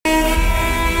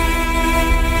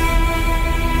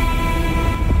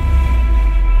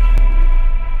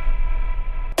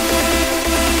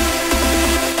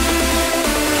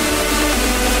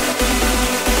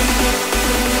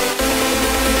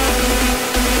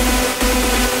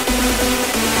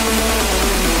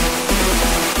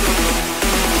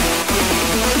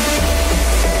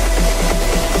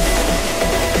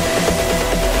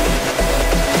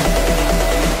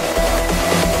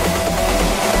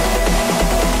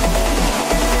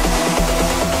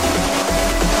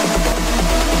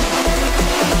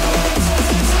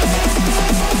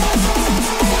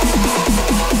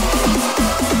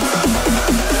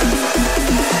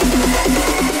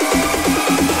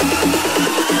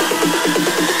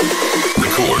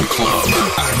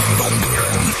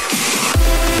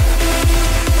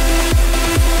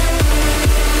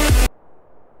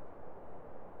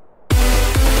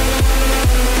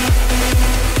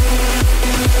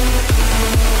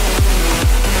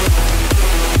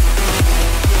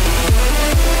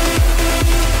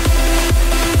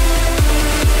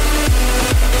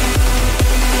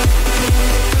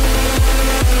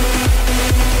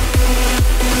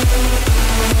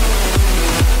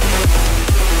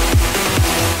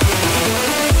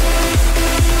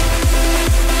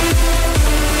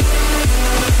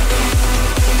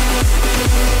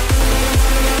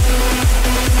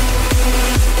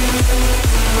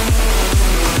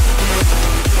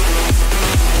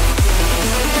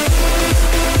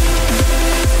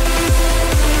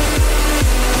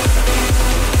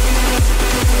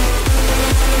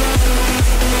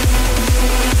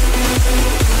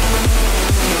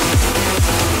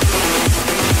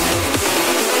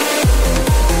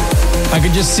I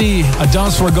could just see a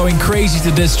dance floor going crazy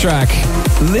to this track.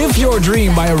 Live Your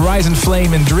Dream by Horizon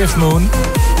Flame and Drift Moon.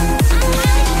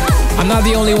 I'm not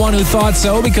the only one who thought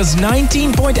so, because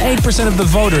 19.8% of the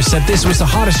voters said this was the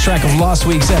hottest track of last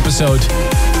week's episode.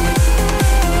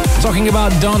 Talking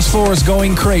about dance floors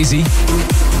going crazy.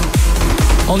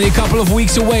 Only a couple of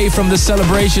weeks away from the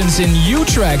celebrations in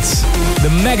Utrecht, the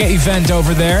mega event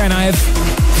over there, and I have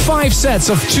 5 sets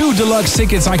of 2 deluxe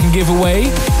tickets I can give away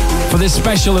for this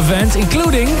special event,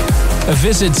 including a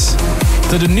visit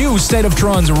to the new State of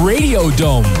Trance Radio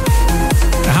Dome.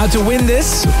 Now, how to win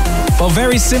this? Well,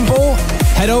 very simple.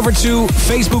 Head over to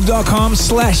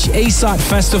facebook.com/ASOT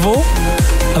Festival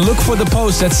and look for the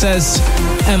post that says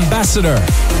Ambassador.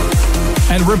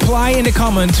 And reply in the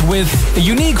comment with a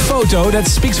unique photo that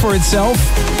speaks for itself,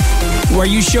 where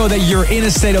you show that you're in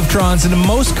a state of trance, and the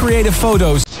most creative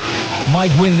photos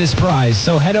might win this prize.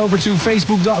 So head over to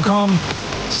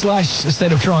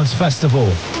facebook.com/State of Trance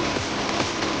Festival.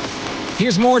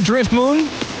 Here's more Drift Moon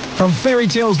from Fairy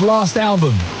Tale's last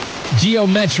album,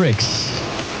 Geometrics.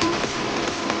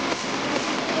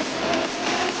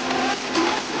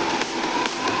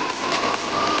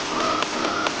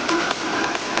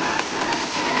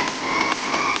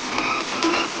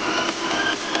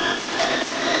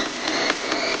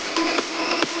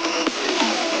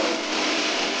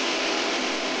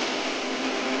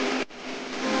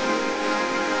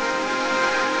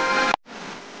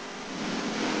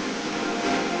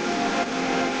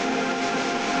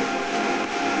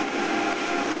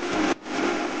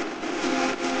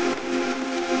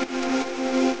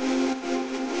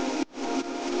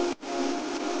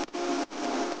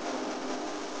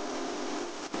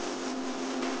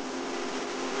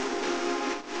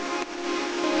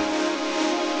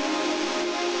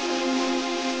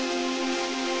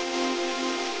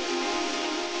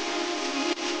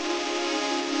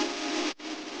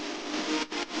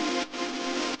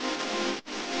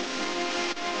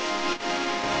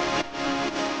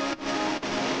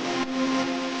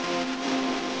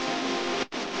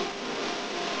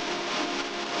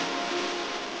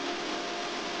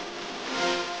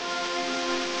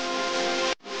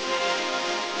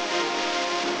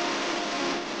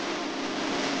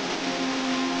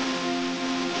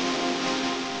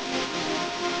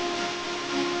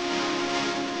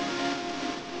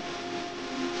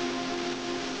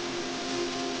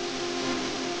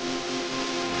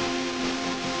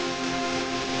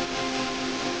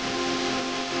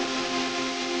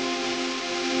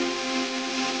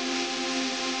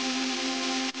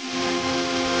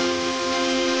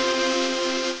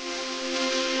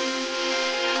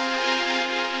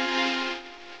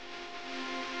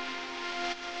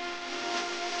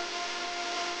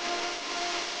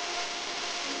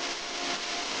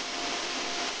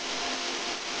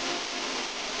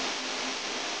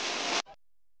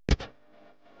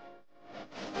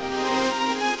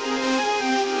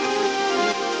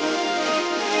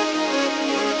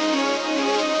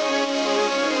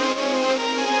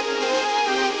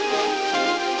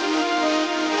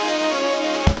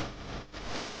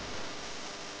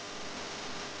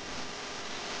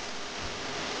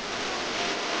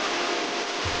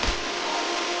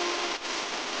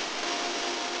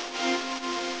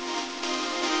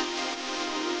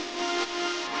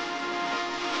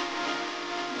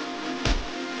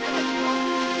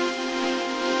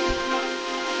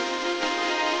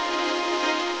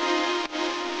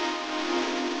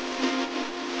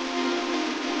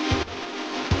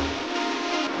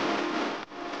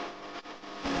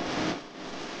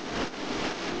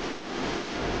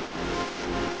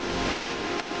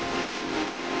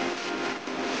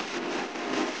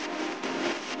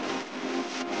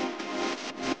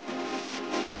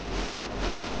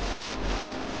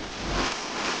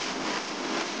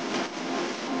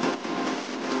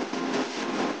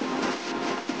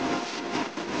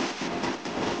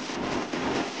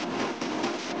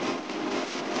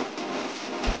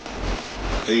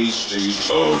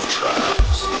 Faces of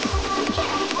Trance.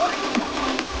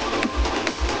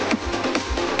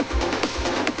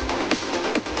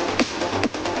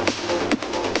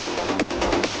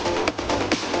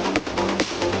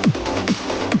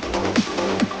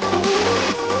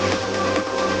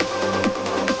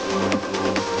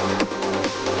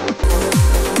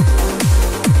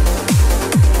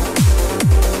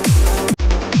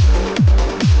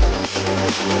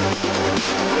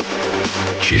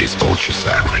 Через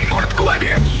полчаса в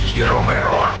Рекорд-клабе и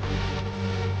Ромеро.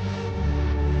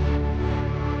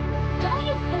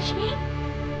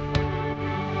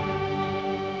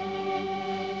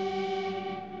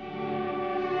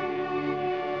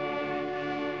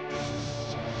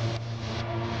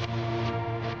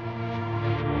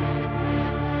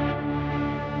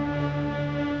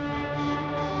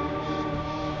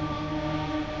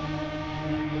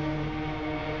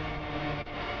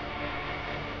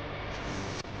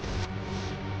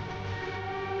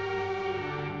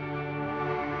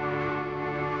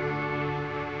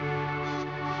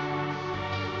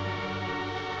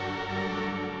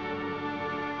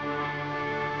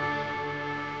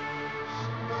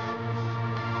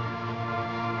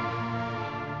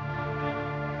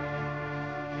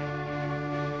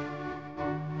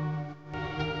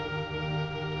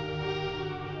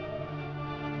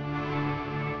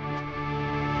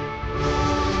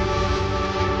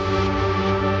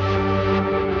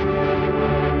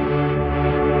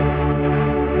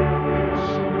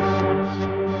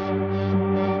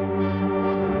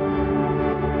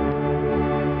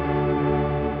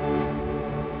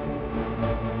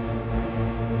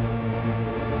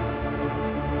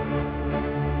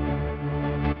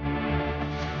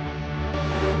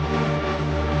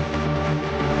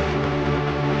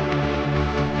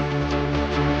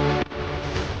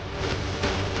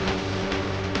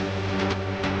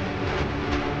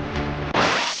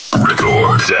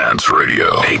 Dance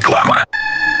Radio. Реклама.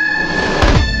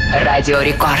 Радио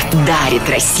Рекорд дарит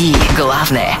России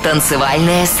главное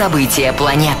танцевальное событие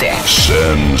планеты.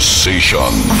 Sensation.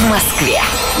 В Москве.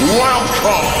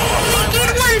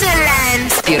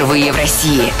 Впервые в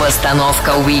России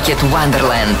постановка Wicked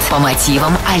Wonderland по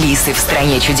мотивам Алисы в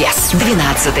стране чудес.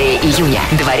 12 июня.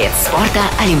 Дворец спорта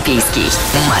Олимпийский.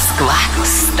 Москва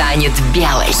станет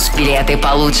белой. Билеты по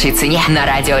лучшей цене на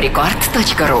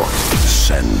радиорекорд.ру.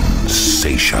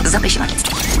 Sensation. Запрещено.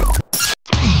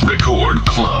 Record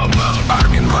Club.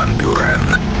 Армин ван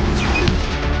Бюрен.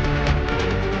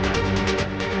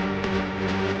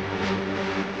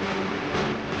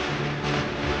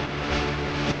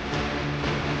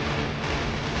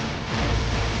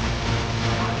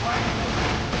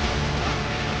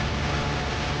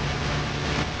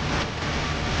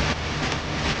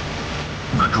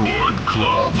 Record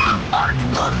Club.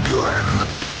 Armin van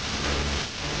Buren.